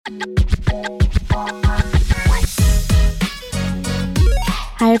Hi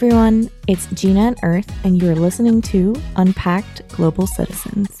everyone, it's Gina and Earth, and you're listening to Unpacked Global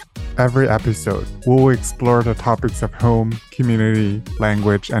Citizens. Every episode, we'll explore the topics of home, community,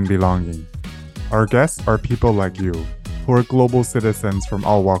 language, and belonging. Our guests are people like you, who are global citizens from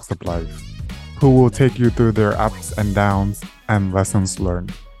all walks of life, who will take you through their ups and downs and lessons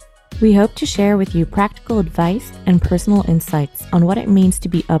learned. We hope to share with you practical advice and personal insights on what it means to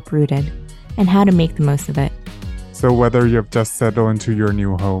be uprooted and how to make the most of it. So whether you've just settled into your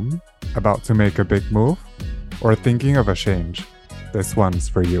new home, about to make a big move, or thinking of a change, this one's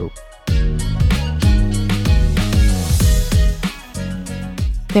for you.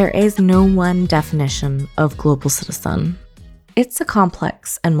 There is no one definition of global citizen. It's a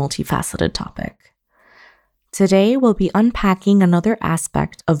complex and multifaceted topic. Today, we'll be unpacking another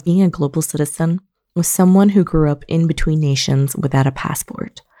aspect of being a global citizen with someone who grew up in between nations without a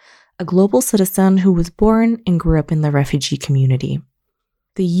passport. A global citizen who was born and grew up in the refugee community.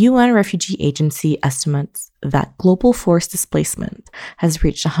 The UN Refugee Agency estimates that global forced displacement has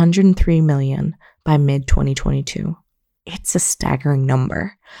reached 103 million by mid-2022. It's a staggering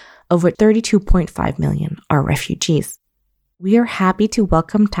number, of which 32.5 million are refugees. We are happy to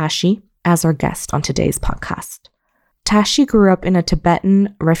welcome Tashi as our guest on today's podcast. Tashi grew up in a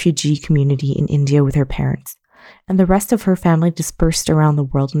Tibetan refugee community in India with her parents, and the rest of her family dispersed around the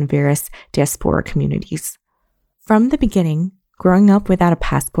world in various diaspora communities. From the beginning, growing up without a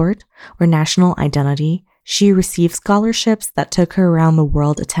passport or national identity, she received scholarships that took her around the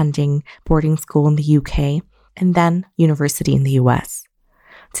world attending boarding school in the UK and then university in the US.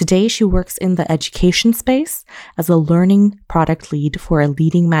 Today, she works in the education space as a learning product lead for a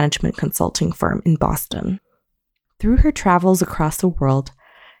leading management consulting firm in Boston. Through her travels across the world,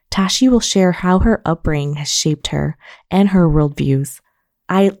 Tashi will share how her upbringing has shaped her and her worldviews.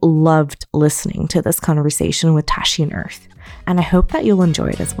 I loved listening to this conversation with Tashi and Earth, and I hope that you'll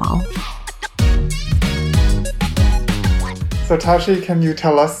enjoy it as well. So Tashi, can you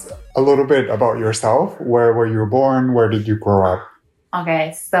tell us a little bit about yourself? Where were you born? Where did you grow up?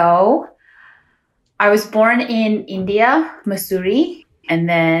 Okay, so I was born in India, Missouri, and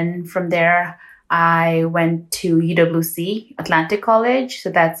then from there I went to UWC, Atlantic College. So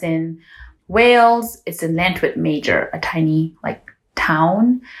that's in Wales. It's in Llantwit Major, a tiny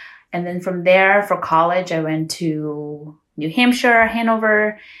town. And then from there for college, I went to New Hampshire,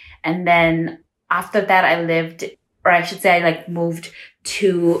 Hanover. And then after that, I moved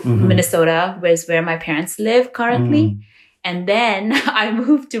to Minnesota, where my parents live currently. And then I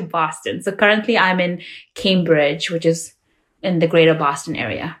moved to Boston. So currently I'm in Cambridge, which is in the greater Boston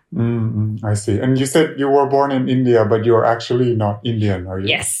area. I see. And you said you were born in India, but you're actually not Indian, are you?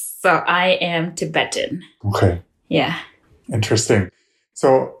 Yes. So I am Tibetan. Okay. Yeah. Interesting.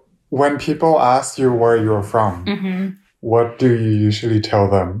 So when people ask you where you're from, what do you usually tell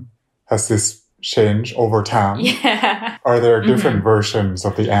them? Has this changed over time? Yeah. Are there different versions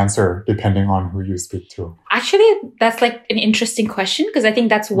of the answer depending on who you speak to? Actually, that's an interesting question because I think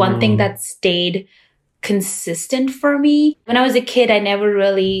that's one thing that stayed consistent for me. When I was a kid, I never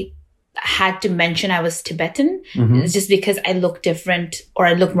really had to mention I was Tibetan. It's just because I look different or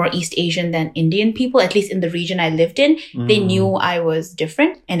I look more East Asian than Indian people, at least in the region I lived in. They knew I was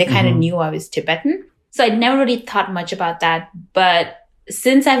different and they kind of knew I was Tibetan. So I never really thought much about that. But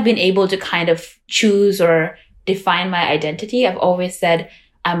since I've been able to kind of choose or define my identity, I've always said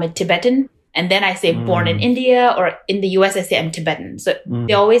I'm a Tibetan. And then I say born in India, or in the US, I say I'm Tibetan. So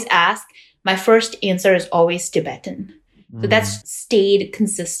they always ask. My first answer is always Tibetan. So that's stayed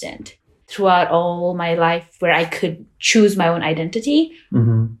consistent throughout all my life where I could choose my own identity.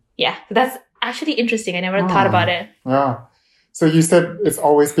 Yeah, so that's actually interesting. I never thought about it. Yeah. So you said it's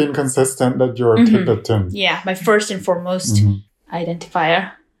always been consistent that you're Tibetan. Yeah, my first and foremost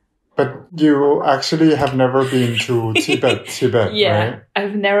identifier. But you actually have never been to Tibet, Yeah, right?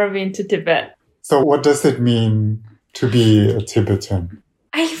 I've never been to Tibet. So what does it mean to be a Tibetan?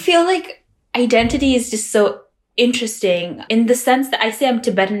 I feel like identity is just so interesting in the sense that I say I'm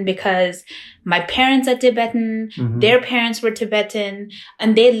Tibetan because my parents are Tibetan, their parents were Tibetan,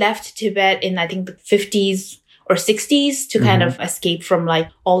 and they left Tibet in, I think, the 50s or 60s to kind of escape from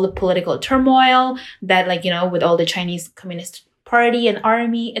all the political turmoil that with all the Chinese Communist Party and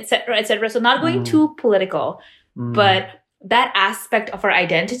army, etc., etc. So not going too political, but that aspect of our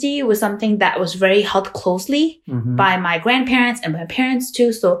identity was something that was very held closely by my grandparents and my parents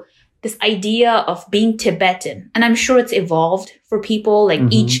too. So this idea of being Tibetan, and I'm sure it's evolved for people,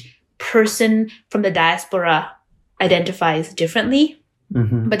 each person from the diaspora identifies differently.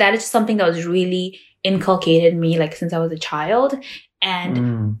 But that is something that was really inculcated in me since I was a child.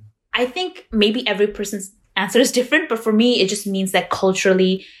 And I think maybe every person's answer is different, but for me, it just means that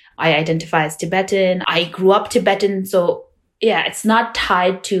culturally, I identify as Tibetan. I grew up Tibetan. So yeah, it's not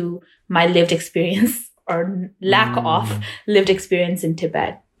tied to my lived experience or lack of lived experience in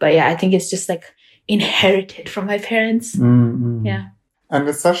Tibet. But yeah, I think it's just like inherited from my parents. Yeah. And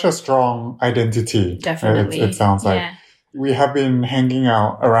it's such a strong identity. Definitely. It sounds like. Yeah. We have been hanging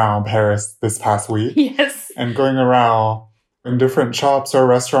out around Paris this past week. Yes. And going around in different shops or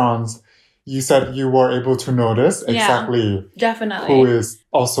restaurants. You said you were able to notice exactly definitely who is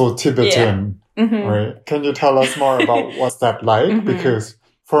also Tibetan, right? Can you tell us more about what's that like? Because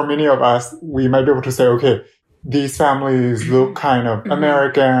for many of us, we might be able to say, okay, these families look kind of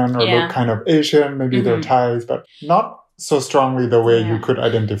American or look kind of Asian, maybe they're Thais, but not so strongly the way you could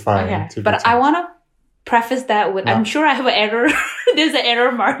identify Tibetan. But I want to preface that with, I'm sure I have an error. There's an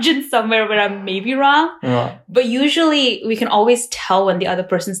error margin somewhere where I'm maybe wrong. Yeah. But usually we can always tell when the other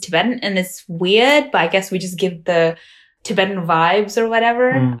person's Tibetan, and it's weird, but I guess we just give the Tibetan vibes or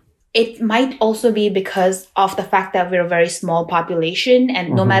whatever. It might also be because of the fact that we're a very small population,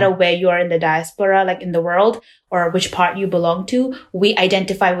 and no matter where you are in the diaspora, like in the world, or which part you belong to, we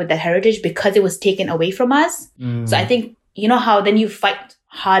identify with that heritage because it was taken away from us. So I think, you know how then you fight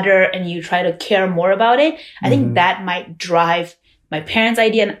harder and you try to care more about it. I think that might drive my parents'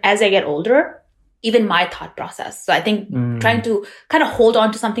 idea. And as I get older, even my thought process. So I think trying to kind of hold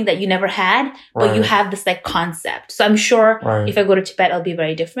on to something that you never had, but you have this like concept. So I'm sure if I go to Tibet, it'll be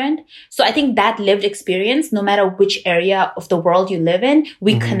very different. So I think that lived experience, no matter which area of the world you live in,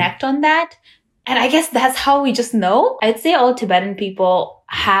 we connect on that. And I guess that's how we just know. I'd say all Tibetan people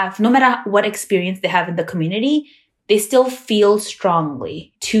have, no matter what experience they have in the community, they still feel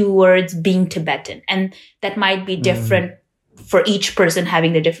strongly towards being Tibetan. And that might be different for each person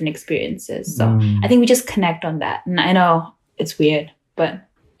having their different experiences. So I think we just connect on that. And I know it's weird, but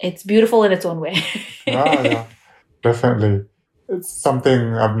it's beautiful in its own way. Yeah, definitely. It's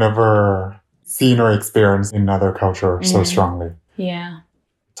something I've never seen or experienced in other cultures so strongly. Yeah.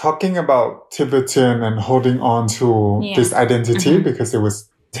 Talking about Tibetan and holding on to this identity because it was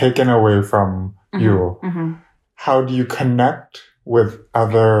taken away from you. How do you connect with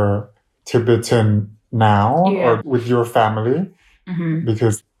other Tibetan now or with your family?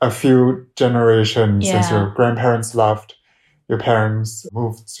 Because a few generations since your grandparents left, your parents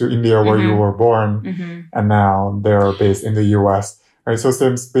moved to India where you were born, and now they're based in the US. Right? So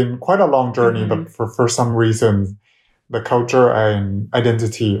it's been quite a long journey, but for some reason, the culture and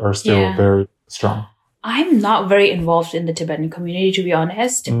identity are still very strong. I'm not very involved in the Tibetan community, to be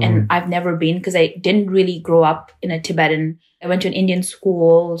honest. And I've never been because I didn't really grow up in a Tibetan. I went to an Indian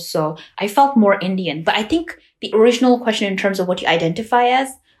school, so I felt more Indian. But I think the original question in terms of what you identify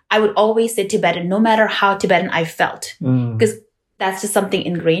as, I would always say Tibetan, no matter how Tibetan I felt, because that's just something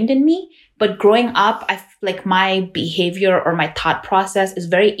ingrained in me. But growing up, I like my behavior or my thought process is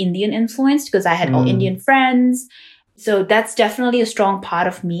very Indian influenced because I had all Indian friends. So that's definitely a strong part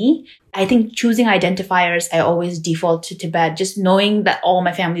of me. I think choosing identifiers, I always default to Tibet, just knowing that all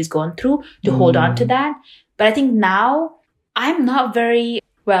my family's gone through to hold on to that. But I think now I'm not very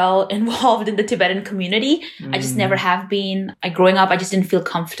well involved in the Tibetan community. I just never have been. Growing up, I just didn't feel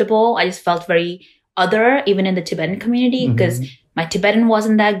comfortable. I just felt very other, even in the Tibetan community, because my Tibetan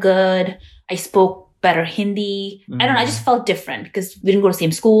wasn't that good. I spoke better Hindi. I don't know. I just felt different because we didn't go to the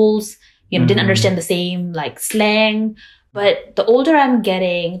same schools. Didn't understand the same like slang. But the older I'm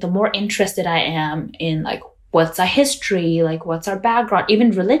getting, the more interested I am in like, what's our history? Like, what's our background?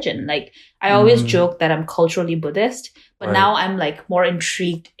 Even religion. Like, I always joke that I'm culturally Buddhist, but now I'm like more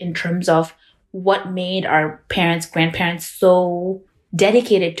intrigued in terms of what made our parents, grandparents so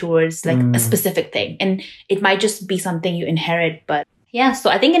dedicated towards like a specific thing. And it might just be something you inherit. But yeah, so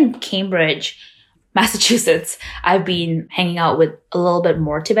I think in Cambridge, Massachusetts, I've been hanging out with a little bit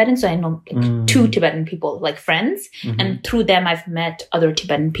more Tibetan. So I know like 2 Tibetan people, like friends. And through them, I've met other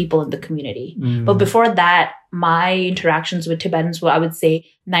Tibetan people in the community. But before that, my interactions with Tibetans were, I would say,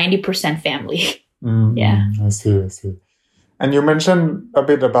 90% family. Yeah. I see. And you mentioned a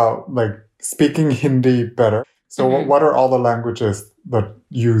bit about like speaking Hindi better. So what are all the languages that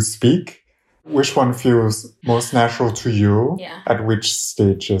you speak? Which one feels most natural to you at which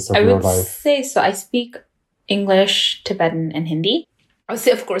stages of your life? I would say, so I speak English, Tibetan, and Hindi. I would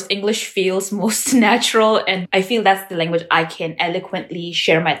say, of course, English feels most natural. And I feel that's the language I can eloquently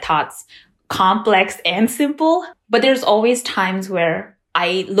share my thoughts, complex and simple. But there's always times where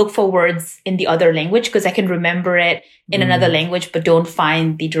I look for words in the other language because I can remember it in another language, but don't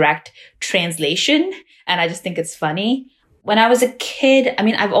find the direct translation. And I just think it's funny. When I was a kid, I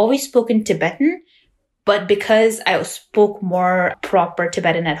mean, I've always spoken Tibetan, But because I spoke more proper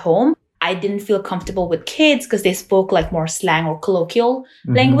Tibetan at home, I didn't feel comfortable with kids because they spoke like more slang or colloquial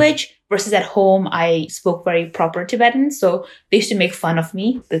language versus at home, I spoke very proper Tibetan. So they used to make fun of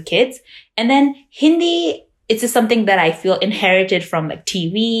me, the kids. And then Hindi, it's just something that I feel inherited from like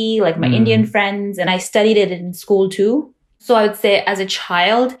TV, like my Indian friends. And I studied it in school too. So I would say as a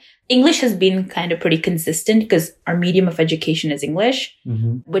child, English has been kind of pretty consistent because our medium of education is English.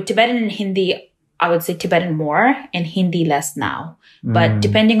 With Tibetan and Hindi, I would say Tibetan more and Hindi less now. But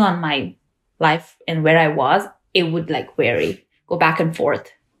depending on my life and where I was, it would like vary, go back and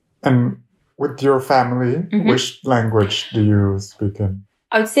forth. And with your family, which language do you speak in?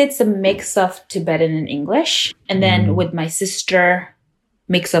 I would say it's a mix of Tibetan and English. And then with my sister,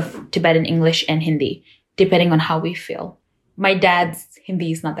 mix of Tibetan, English, and Hindi, depending on how we feel. My dad's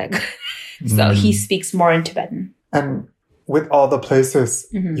Hindi is not that good. So he speaks more in Tibetan. And with all the places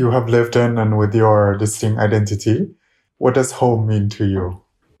you have lived in and with your distinct identity, what does home mean to you?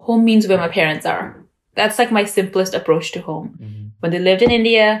 Home means where my parents are. That's like my simplest approach to home. When they lived in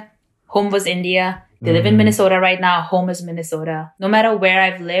India, home was India. They live in Minnesota right now. Home is Minnesota. No matter where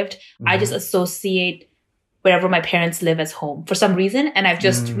I've lived, I just associate wherever my parents live as home for some reason. And I've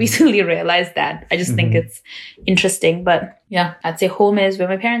just recently realized that. I just think it's interesting. But yeah, I'd say home is where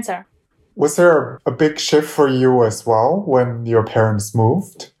my parents are. Was there a big shift for you as well when your parents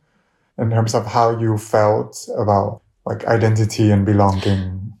moved in terms of how you felt about like identity and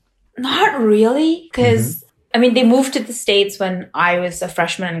belonging? Not really, because I mean, they moved to the States when I was a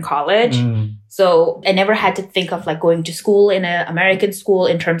freshman in college. So I never had to think of like going to school in an American school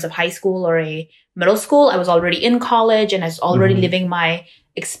in terms of high school or a middle school. I was already in college and I was already living my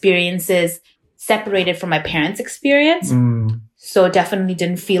experiences separated from my parents' experience. So definitely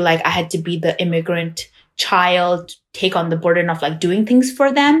didn't feel like I had to be the immigrant child, take on the burden of like doing things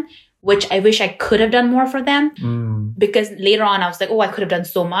for them, which I wish I could have done more for them. Because later on I was like, oh, I could have done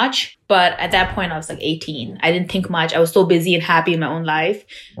so much. But at that point I was like 18. I didn't think much. I was so busy and happy in my own life.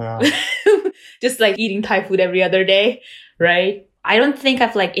 Just like eating Thai food every other day, right? I don't think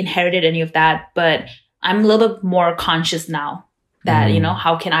I've like inherited any of that, but I'm a little bit more conscious now that, you know,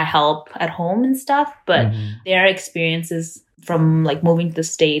 how can I help at home and stuff? But their experiences from like moving to the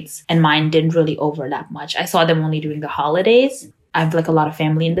States and mine didn't really overlap much. I saw them only during the holidays. I have like a lot of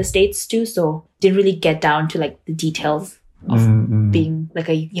family in the States too, so didn't really get down to like the details of being like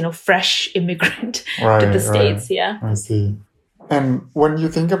a, you know, fresh immigrant to the States. Yeah. I see. And when you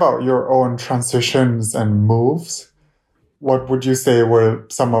think about your own transitions and moves, what would you say were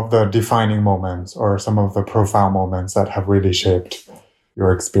some of the defining moments or some of the profound moments that have really shaped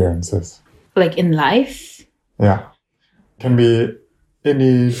your experiences? Like in life? Yeah. Can be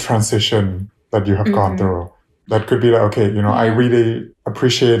any transition that you have gone through. That could be like, okay, you know, I really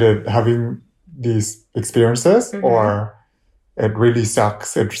appreciated having these experiences or it really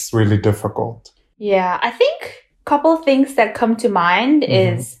sucks. It's really difficult. Yeah, I think a couple of things that come to mind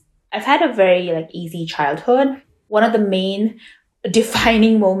is I've had a very like easy childhood. One of the main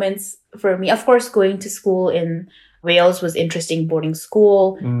defining moments for me, of course, going to school in Wales was interesting, boarding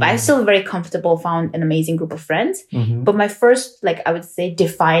school, but I was still very comfortable, found an amazing group of friends. But my first, like, I would say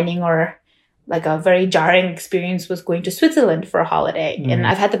defining or like a very jarring experience was going to Switzerland for a holiday. And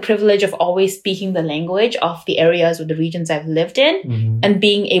I've had the privilege of always speaking the language of the areas or the regions I've lived in and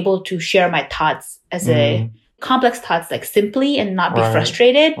being able to share my thoughts as a complex thoughts, like simply and not be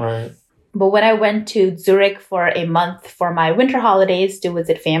frustrated. But when I went to Zurich for a month for my winter holidays to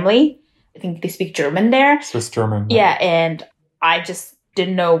visit family, I think they speak German there. Swiss German. Yeah. And I just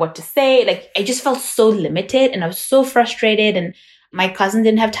didn't know what to say. Like, I just felt so limited and I was so frustrated. And my cousin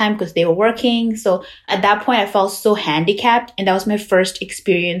didn't have time because they were working. So at that point, I felt so handicapped. And that was my first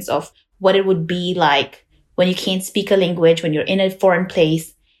experience of what it would be like when you can't speak a language, when you're in a foreign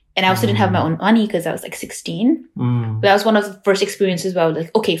place. And I also didn't have my own money because I was like 16. But that was one of the first experiences where I was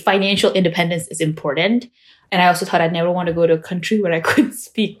like, okay, financial independence is important. And I also thought I'd never want to go to a country where I couldn't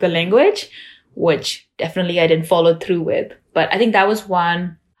speak the language, which definitely I didn't follow through with. But I think that was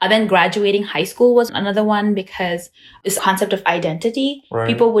one. And then graduating high school was another one because this concept of identity,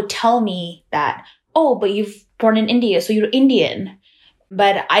 people would tell me that, oh, but you've born in India, so you're Indian.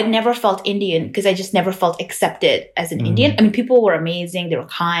 But I never felt Indian because I just never felt accepted as an Indian. I mean, people were amazing. They were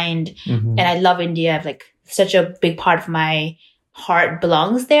kind. And I love India. I've like such a big part of my heart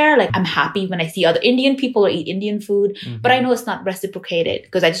belongs there. Like, I'm happy when I see other Indian people or eat Indian food, but I know it's not reciprocated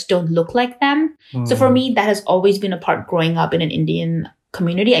because I just don't look like them. So for me, that has always been a part growing up in an Indian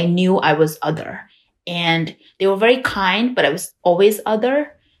community. I knew I was other and they were very kind, but I was always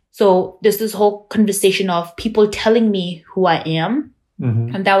other. So there's this whole conversation of people telling me who I am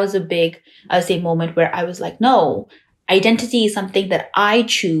And that was a big, I would say, moment where I was like, no, identity is something that I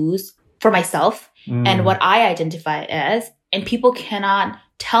choose for myself and what I identify as. And people cannot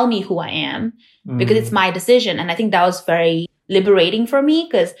tell me who I am because it's my decision. And I think that was very liberating for me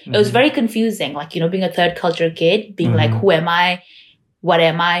because it was very confusing. Like, being a third culture kid, being like, who am I? What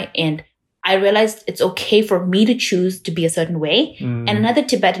am I? And I realized it's okay for me to choose to be a certain way and another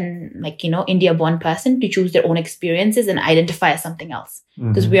Tibetan, India-born person to choose their own experiences and identify as something else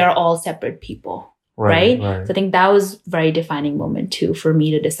because we are all separate people, right? So I think that was a very defining moment too for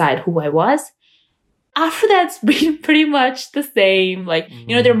me to decide who I was. After that, it's been pretty much the same.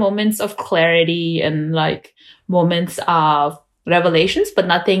 There are moments of clarity and moments of revelations, but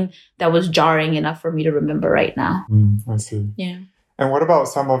nothing that was jarring enough for me to remember right now. I see. Yeah. And what about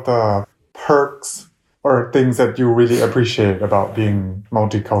some of the perks or things that you really appreciate about being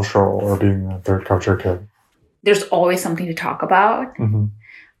multicultural or being a third culture kid? There's always something to talk about,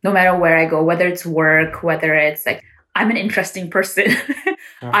 no matter where I go, whether it's work, whether it's I'm an interesting person.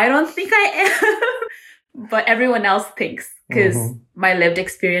 I don't think I am, but everyone else thinks because my lived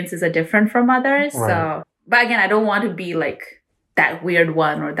experiences are different from others. Right. So, but again, I don't want to be that weird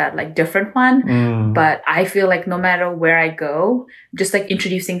one or that different one. But I feel no matter where I go, just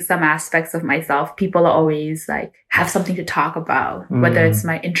introducing some aspects of myself, people always have something to talk about, whether it's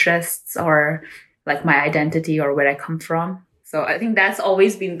my interests or my identity or where I come from. So I think that's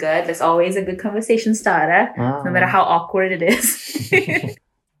always been good. That's always a good conversation starter, no matter how awkward it is.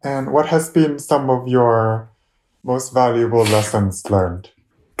 And what has been some of your most valuable lessons learned?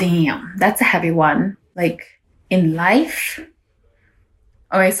 Damn, that's a heavy one. In life,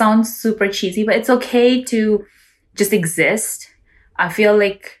 it sounds super cheesy, but it's okay to just exist. I feel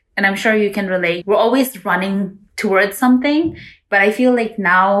and I'm sure you can relate, we're always running towards something, but I feel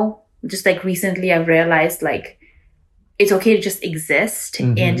now, just recently, I've realized it's okay to just exist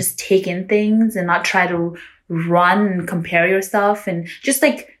and just take in things and not try to run and compare yourself and just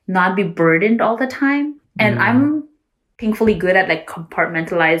not be burdened all the time. And I'm thankfully good at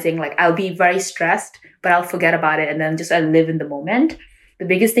compartmentalizing. I'll be very stressed, but I'll forget about it and then I live in the moment. The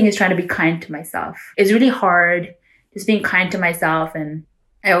biggest thing is trying to be kind to myself. It's really hard just being kind to myself. And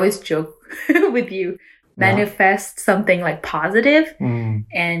I always joke with you, manifest something positive.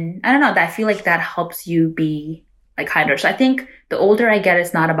 And I don't know, I feel that helps you be kinder. So I think the older I get,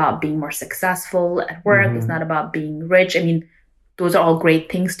 it's not about being more successful at work. It's not about being rich. I mean, those are all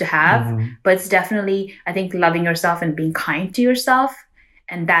great things to have, but it's definitely, I think, loving yourself and being kind to yourself.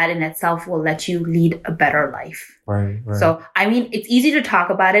 And that in itself will let you lead a better life. Right. So, I mean, it's easy to talk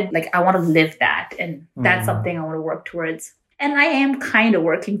about it. I want to live that. And that's something I want to work towards. And I am kind of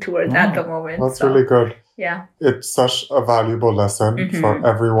working towards at the moment. That's really good. Yeah. It's such a valuable lesson for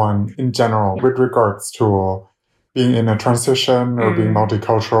everyone in general with regards to being in a transition or being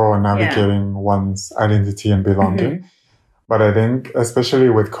multicultural and navigating one's identity and belonging. But I think, especially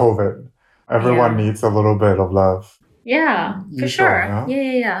with COVID, everyone needs a little bit of love. Yeah, for sure.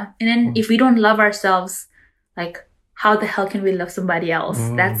 Yeah. And then if we don't love ourselves, how the hell can we love somebody else?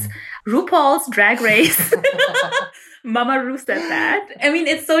 That's RuPaul's Drag Race. Mama Ru said that. I mean,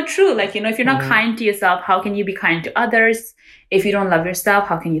 it's so true. If you're not kind to yourself, how can you be kind to others? If you don't love yourself,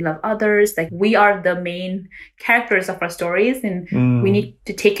 how can you love others? We are the main characters of our stories and we need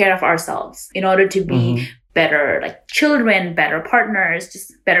to take care of ourselves in order to be better children, better partners,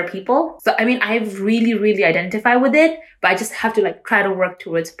 just better people. So, I mean, I've really, really identified with it, but I just have to try to work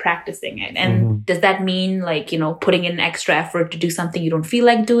towards practicing it. And does that mean putting in extra effort to do something you don't feel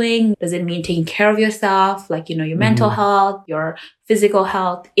like doing? Does it mean taking care of yourself? Your mental health, your physical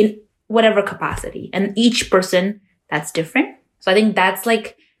health in whatever capacity. And each person, that's different. So I think that's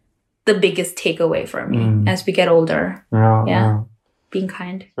the biggest takeaway for me as we get older. Yeah. Being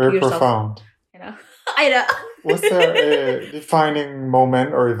kind Very to yourself. Profound. I know. Was there a defining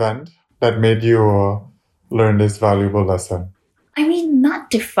moment or event that made you learn this valuable lesson? I mean, not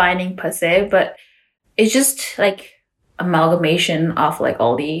defining per se, but it's just amalgamation of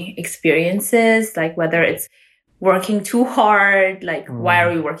all the experiences, whether it's working too hard, why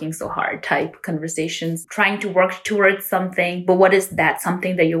are we working so hard type conversations, trying to work towards something, but what is that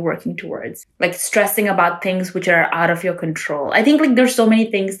something that you're working towards? Stressing about things which are out of your control. I think there's so many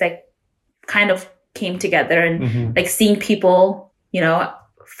things that kind of came together and seeing people,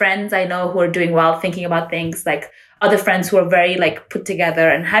 friends I know who are doing well, thinking about things, other friends who are very put together,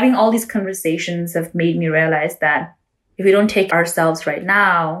 and having all these conversations have made me realize that if we don't take ourselves right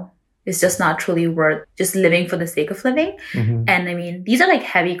now, is just not truly worth just living for the sake of living. Mm-hmm. And I mean, these are like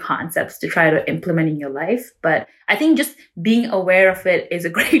heavy concepts to try to implement in your life. But I think just being aware of it is a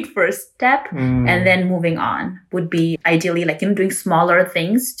great first step. And then moving on would be ideally like, doing smaller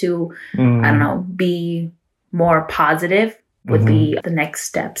things to, I don't know, be more positive would be the next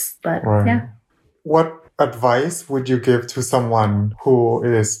steps. But yeah. What advice would you give to someone who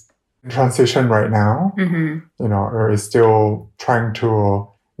is in transition right now, or is still trying to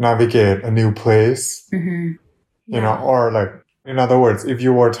navigate a new place, or like, in other words, if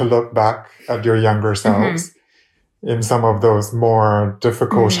you were to look back at your younger selves in some of those more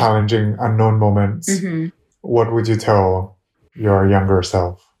difficult, challenging, unknown moments, what would you tell your younger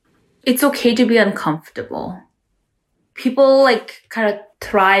self? It's okay to be uncomfortable. People like kind of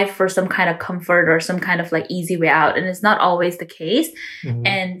thrive for some kind of comfort or some kind of like easy way out. And it's not always the case.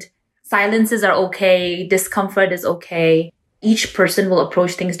 And silences are okay. Discomfort is okay. Each person will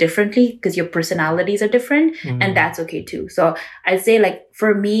approach things differently because your personalities are different. And that's okay too. So I'd say like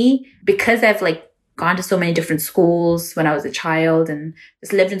for me, because I've like gone to so many different schools when I was a child and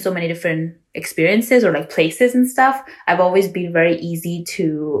just lived in so many different experiences or like places and stuff, I've always been very easy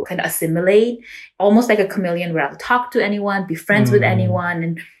to kind of assimilate, almost like a chameleon where I'll talk to anyone, be friends with anyone.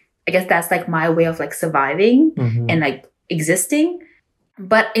 And I guess that's like my way of like surviving and like existing.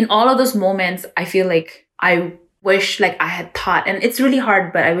 But in all of those moments, I feel like I wish like I had thought, and it's really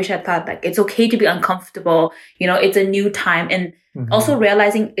hard, but I wish I had thought like it's okay to be uncomfortable. It's a new time. And also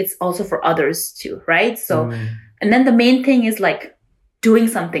realizing it's also for others too, right? So, and then the main thing is like doing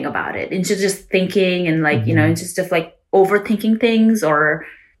something about it instead of just thinking and like, instead of like overthinking things or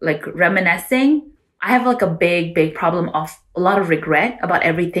like reminiscing. I have like a big problem of a lot of regret about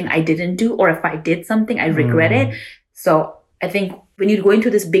everything I didn't do, or if I did something, I regret it. So I think when you go into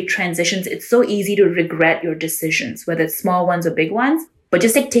this big transitions, it's so easy to regret your decisions, whether it's small ones or big ones. But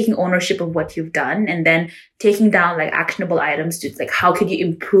just like taking ownership of what you've done and then taking down like actionable items to like, how could you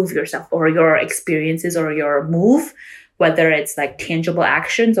improve yourself or your experiences or your move, whether it's like tangible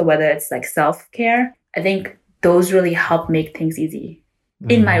actions or whether it's like self-care. I think those really help make things easy,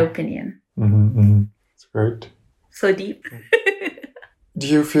 in my opinion. It's great. So deep. Do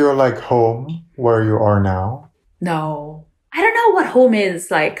you feel like home where you are now? No. I don't know what home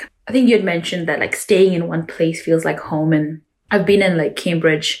is. Like, I think you had mentioned that like staying in one place feels like home. And I've been in like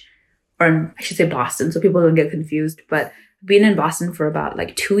Cambridge, or I should say Boston, so people don't get confused. But I've been in Boston for about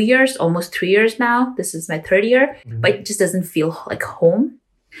like 2 years, almost 3 years now. This is my third year, but it just doesn't feel like home.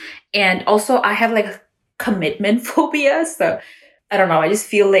 And also I have like a commitment phobia. So I don't know. I just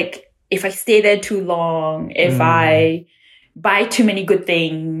feel like if I stay there too long, if I buy too many good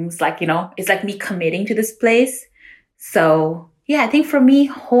things, like, it's like me committing to this place. So yeah, I think for me,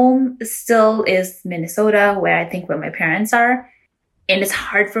 home still is Minnesota, where I think where my parents are. And it's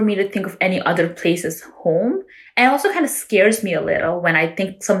hard for me to think of any other place as home. And it also kind of scares me a little when I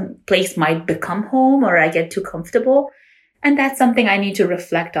think some place might become home or I get too comfortable. And that's something I need to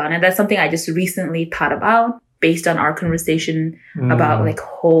reflect on. And that's something I just recently thought about based on our conversation about like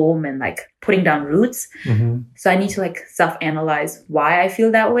home and like putting down roots. So I need to like self-analyze why I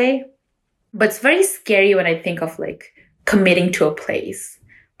feel that way. But it's very scary when I think of like committing to a place.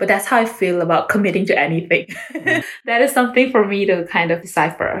 But that's how I feel about committing to anything. That is something for me to kind of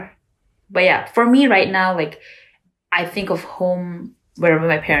decipher. But yeah, for me right now, like I think of home wherever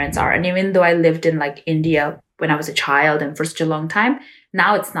my parents are. And even though I lived in like India when I was a child and for such a long time,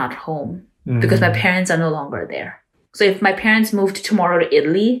 now it's not home because my parents are no longer there. So if my parents moved tomorrow to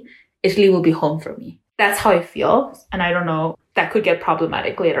Italy, Italy will be home for me. That's how I feel. And I don't know, that could get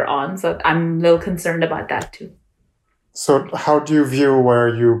problematic later on. So I'm a little concerned about that too. So how do you view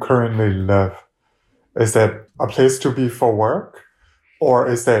where you currently live? Is that a place to be for work? Or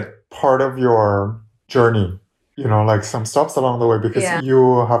is that part of your journey? Like some stops along the way, because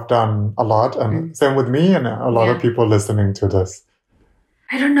you have done a lot, and same with me and a lot of people listening to this.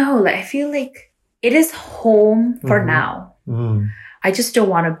 I don't know. Like, I feel like it is home for now. I just don't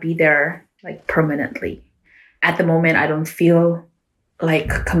want to be there like permanently. At the moment, I don't feel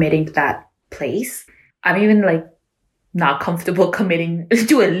like committing to that place. I'm even like not comfortable committing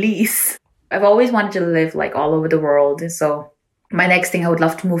to a lease. I've always wanted to live like all over the world. And so my next thing, I would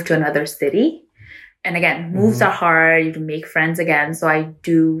love to move to another city. And again, moves are hard. You have to make friends again. So I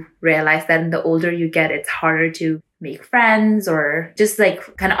do realize that the older you get, it's harder to make friends or just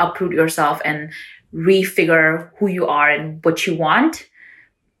like kind of uproot yourself and refigure who you are and what you want.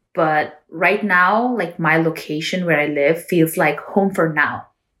 But right now, like my location where I live feels like home for now.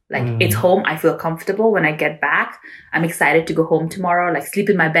 Like it's home. I feel comfortable when I get back. I'm excited to go home tomorrow, like sleep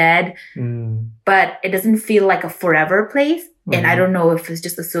in my bed. But it doesn't feel like a forever place. And I don't know if it's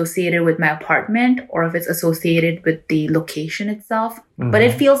just associated with my apartment or if it's associated with the location itself. But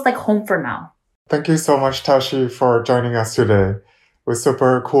it feels like home for now. Thank you so much, Tashi, for joining us today. It was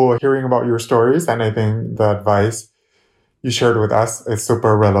super cool hearing about your stories, and I think the advice you shared with us is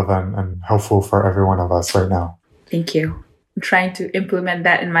super relevant and helpful for every one of us right now. Thank you. I'm trying to implement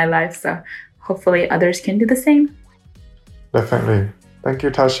that in my life, so hopefully others can do the same. Definitely. Thank you,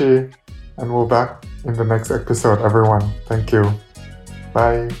 Tashi. And we'll be back in the next episode, everyone. Thank you.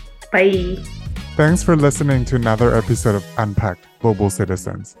 Bye. Bye. Thanks for listening to another episode of Unpacked Global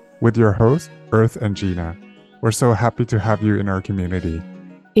Citizens with your hosts, Earth and Gina. We're so happy to have you in our community.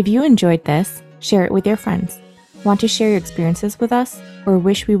 If you enjoyed this, share it with your friends. Want to share your experiences with us or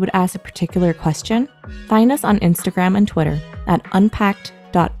wish we would ask a particular question? Find us on Instagram and Twitter at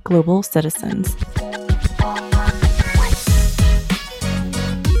unpacked.globalcitizens.